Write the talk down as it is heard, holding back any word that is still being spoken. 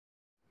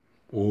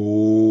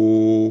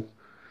Oh,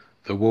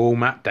 The Wall,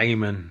 Matt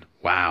Damon.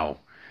 Wow.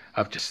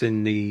 I've just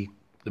seen the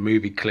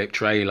movie clip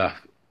trailer.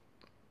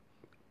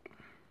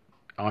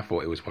 I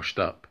thought it was washed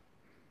up.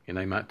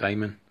 Matt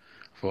Damon.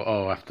 I thought,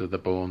 oh, after the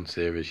Bourne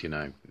series,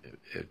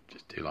 it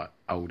just do like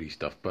oldie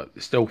stuff, but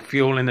there's still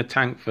fuel in the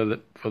tank for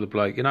the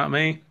bloke. You know what I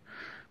mean?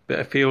 Bit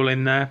of fuel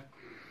in there.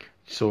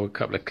 Saw a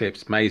couple of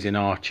clips. Amazing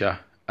Archer.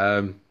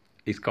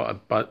 He's got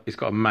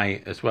a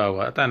mate as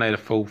well. I don't know the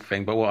full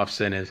thing, but what I've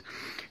seen is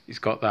he's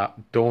got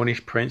that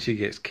Dornish prince who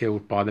gets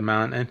killed by the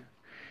mountain.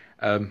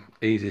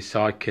 He's his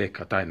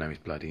sidekick. I don't know his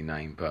bloody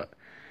name, but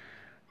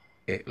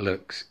it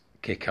looks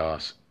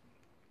kick-ass.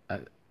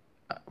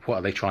 What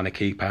are they trying to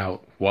keep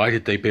out? Why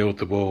did they build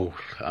the wall?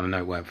 I know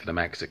it weren't for the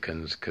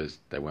Mexicans because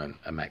there weren't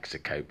a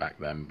Mexico back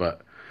then,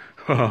 but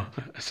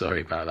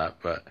sorry about that.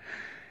 But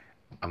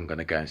I'm going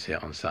to go and see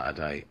it on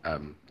Saturday.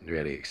 I'm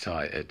really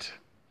excited.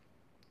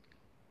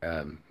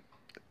 Um,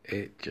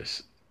 it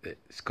ticks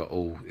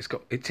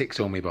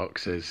all my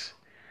boxes.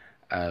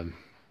 I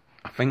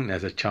think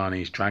there's a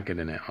Chinese dragon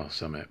in it or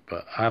something,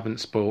 but I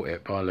haven't spoilt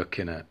it by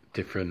looking at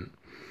different,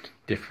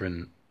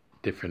 different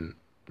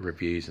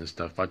reviews and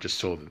stuff. I just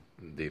saw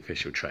the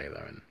official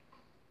trailer, and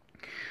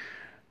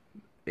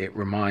it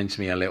reminds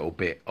me a little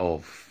bit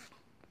of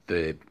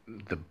the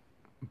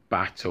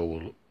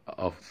battle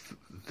of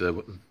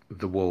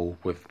the wall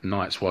with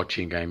Night's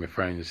Watching Game of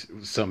Thrones.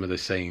 Some of the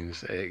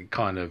scenes, it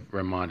kind of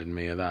reminded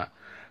me of that,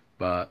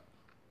 but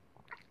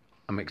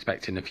I'm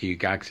expecting a few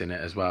gags in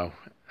it as well.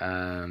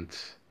 And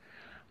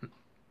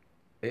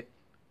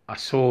I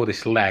saw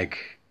this leg,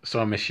 so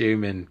I'm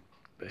assuming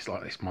it's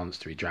like this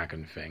monstery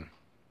dragon thing,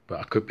 but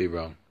I could be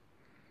wrong,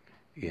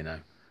 you know.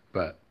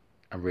 But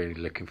I'm really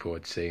looking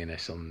forward to seeing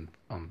this on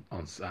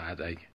Saturday.